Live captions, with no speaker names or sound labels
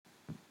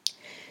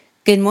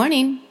Good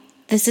morning.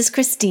 This is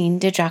Christine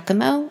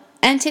DiGiacomo,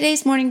 and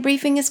today's morning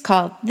briefing is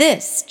called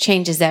This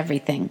Changes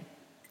Everything.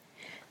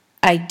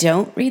 I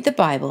don't read the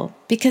Bible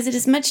because it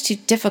is much too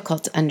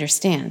difficult to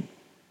understand.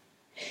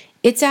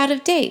 It's out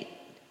of date,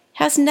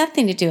 has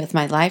nothing to do with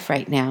my life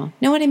right now.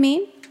 Know what I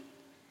mean?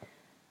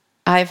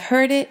 I've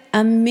heard it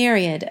a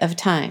myriad of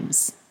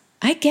times.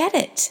 I get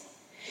it.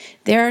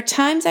 There are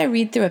times I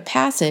read through a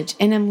passage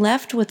and am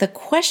left with a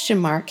question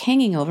mark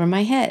hanging over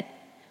my head.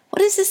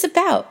 What is this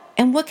about,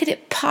 and what could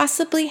it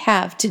possibly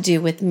have to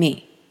do with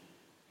me?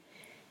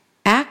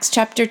 Acts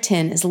chapter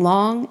 10 is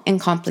long and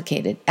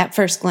complicated at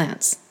first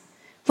glance.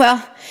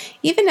 Well,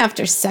 even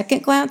after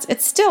second glance,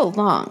 it's still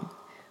long,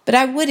 but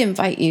I would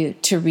invite you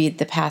to read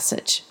the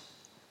passage.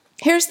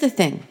 Here's the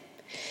thing.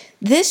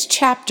 This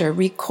chapter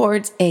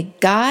records a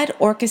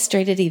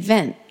God-orchestrated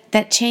event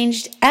that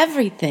changed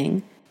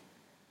everything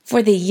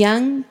for the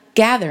young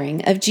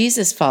gathering of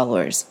Jesus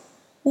followers,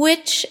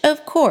 which,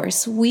 of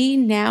course, we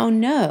now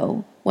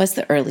know was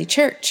the early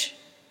church.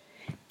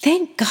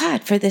 Thank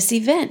God for this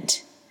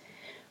event.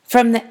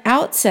 From the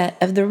outset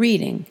of the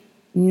reading,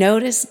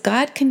 notice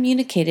God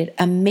communicated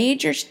a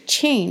major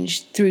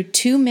change through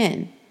two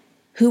men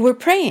who were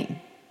praying.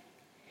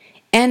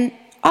 And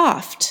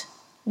oft,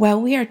 while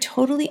we are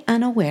totally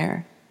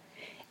unaware,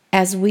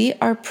 as we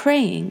are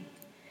praying,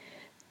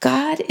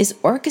 God is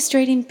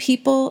orchestrating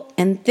people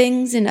and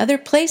things in other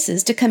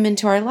places to come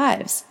into our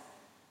lives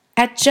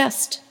at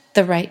just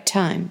the right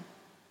time.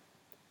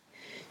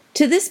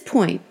 To this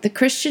point, the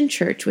Christian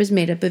church was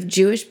made up of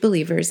Jewish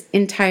believers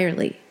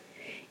entirely.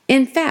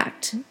 In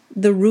fact,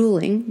 the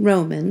ruling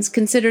Romans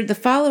considered the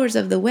followers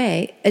of the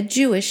Way a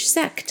Jewish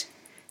sect,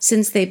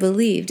 since they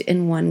believed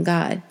in one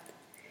God.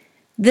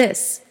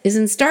 This is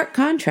in stark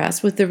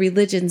contrast with the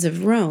religions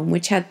of Rome,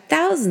 which had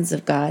thousands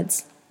of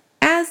gods,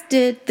 as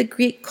did the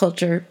Greek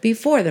culture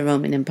before the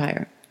Roman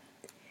Empire.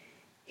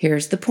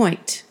 Here's the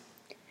point.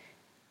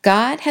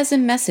 God has a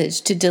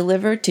message to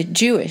deliver to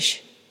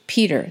Jewish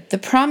Peter, the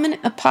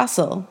prominent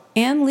apostle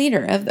and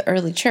leader of the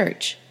early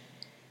church.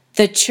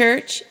 The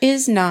church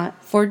is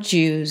not for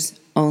Jews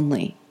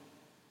only.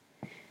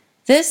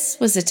 This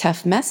was a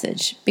tough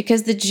message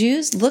because the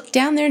Jews looked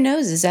down their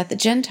noses at the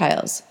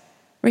Gentiles,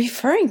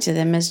 referring to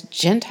them as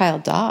Gentile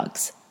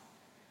dogs.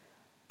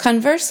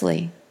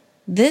 Conversely,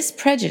 this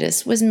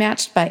prejudice was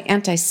matched by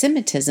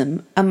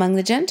anti-Semitism among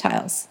the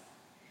Gentiles.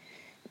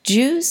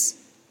 Jews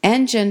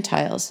and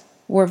Gentiles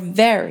were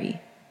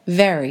very,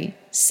 very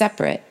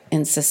separate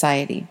in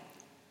society.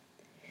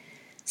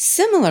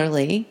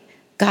 Similarly,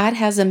 God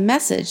has a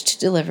message to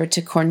deliver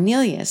to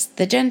Cornelius,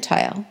 the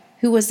Gentile,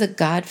 who was a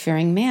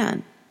God-fearing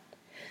man.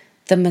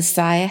 The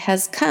Messiah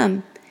has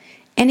come,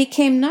 and he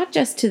came not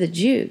just to the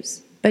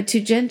Jews, but to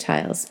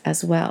Gentiles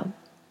as well.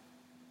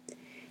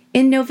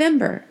 In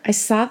November, I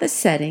saw the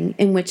setting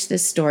in which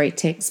this story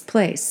takes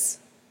place.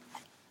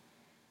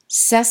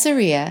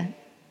 Caesarea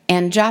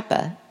and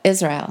Joppa,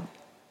 Israel.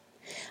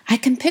 I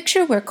can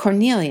picture where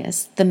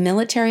Cornelius, the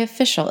military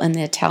official in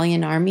the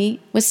Italian army,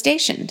 was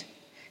stationed.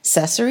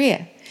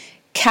 Caesarea,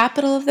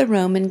 capital of the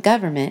Roman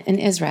government in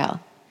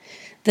Israel.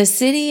 The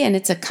city and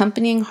its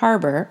accompanying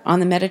harbor on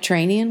the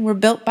Mediterranean were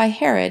built by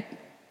Herod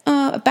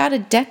about a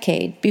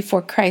decade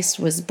before Christ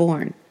was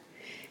born.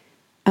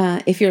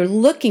 If you're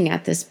looking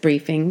at this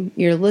briefing,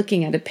 you're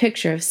looking at a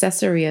picture of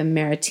Caesarea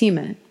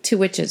Maritima, to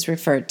which is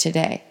referred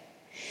today.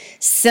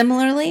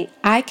 Similarly,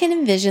 I can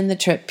envision the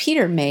trip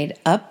Peter made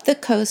up the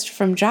coast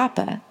from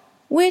Joppa,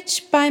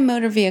 which by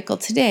motor vehicle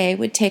today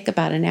would take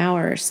about an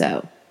hour or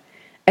so.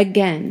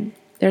 Again,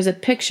 there's a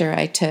picture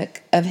I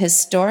took of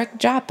historic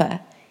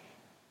Joppa.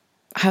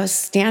 I was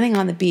standing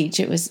on the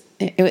beach. It was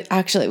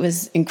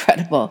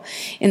incredible.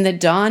 In the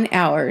dawn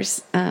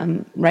hours,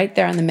 right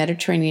there on the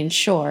Mediterranean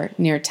shore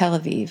near Tel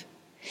Aviv.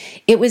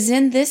 It was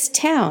in this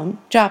town,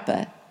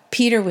 Joppa,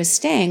 Peter was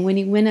staying when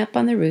he went up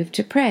on the roof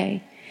to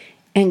pray.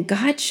 And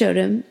God showed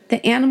him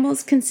the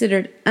animals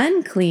considered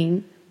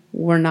unclean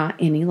were not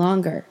any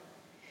longer.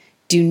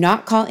 Do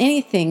not call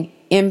anything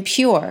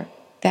impure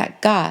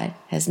that God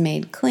has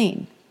made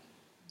clean.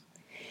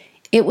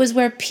 It was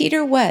where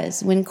Peter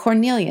was when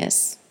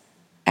Cornelius,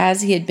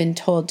 as he had been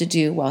told to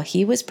do while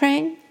he was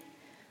praying,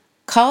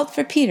 called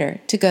for Peter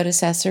to go to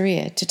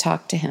Caesarea to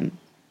talk to him.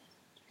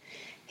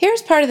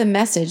 Here's part of the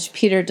message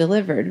Peter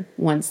delivered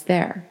once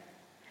there.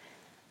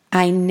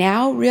 I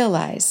now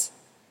realize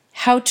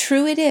how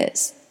true it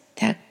is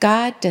that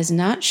God does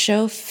not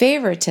show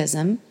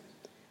favoritism,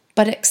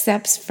 but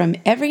accepts from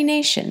every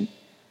nation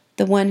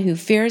the one who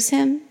fears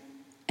him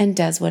and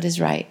does what is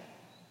right.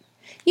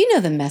 You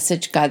know the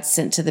message God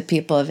sent to the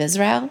people of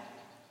Israel,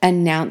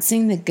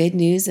 announcing the good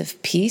news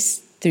of peace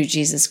through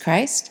Jesus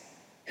Christ,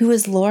 who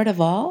is Lord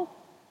of all.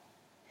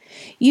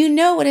 You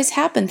know what has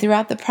happened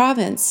throughout the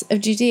province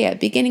of Judea,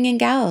 beginning in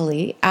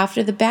Galilee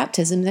after the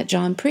baptism that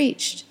John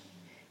preached.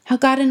 How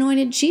God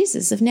anointed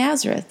Jesus of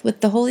Nazareth with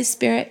the Holy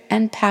Spirit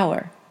and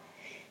power,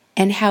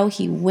 and how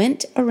he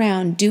went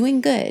around doing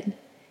good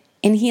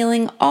and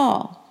healing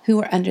all who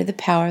were under the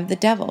power of the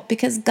devil,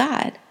 because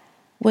God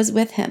was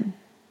with him.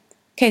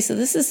 Okay, so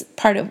this is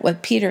part of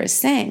what Peter is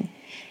saying.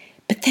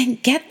 But then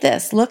get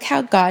this, look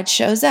how God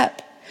shows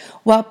up.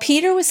 While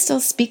Peter was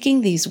still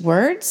speaking these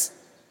words,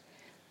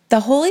 the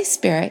Holy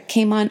Spirit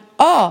came on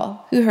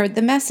all who heard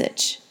the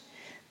message.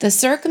 The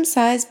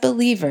circumcised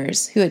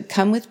believers who had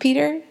come with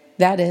Peter,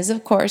 that is,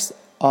 of course,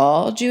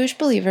 all Jewish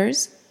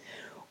believers,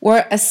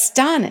 were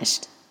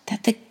astonished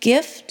that the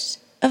gift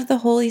of the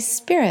Holy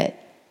Spirit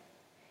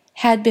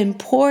had been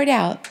poured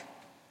out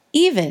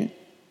even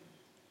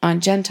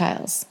on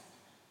Gentiles.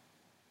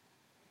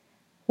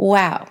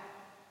 Wow.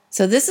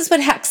 So this is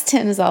what Acts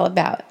 10 is all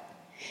about.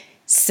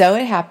 So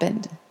it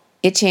happened.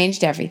 It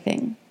changed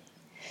everything.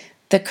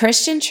 The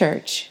Christian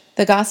church,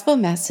 the gospel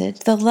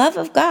message, the love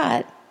of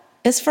God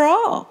is for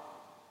all.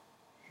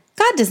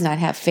 God does not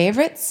have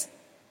favorites,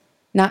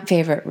 not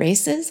favorite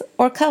races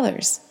or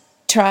colors,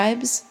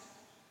 tribes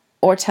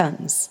or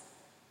tongues.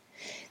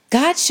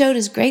 God showed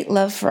his great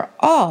love for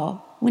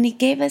all when he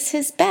gave us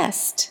his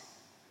best,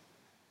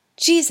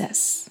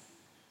 Jesus.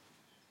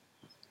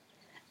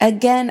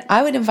 Again,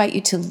 I would invite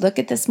you to look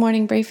at this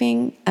morning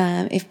briefing.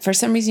 If for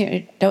some reason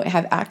you don't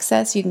have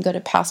access, you can go to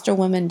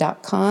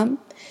pastorwoman.com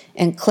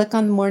and click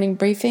on the morning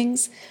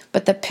briefings.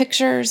 But the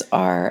pictures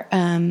are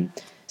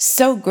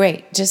so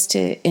great just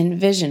to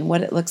envision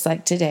what it looks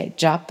like today,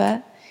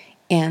 Joppa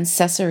and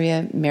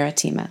Caesarea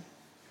Maritima.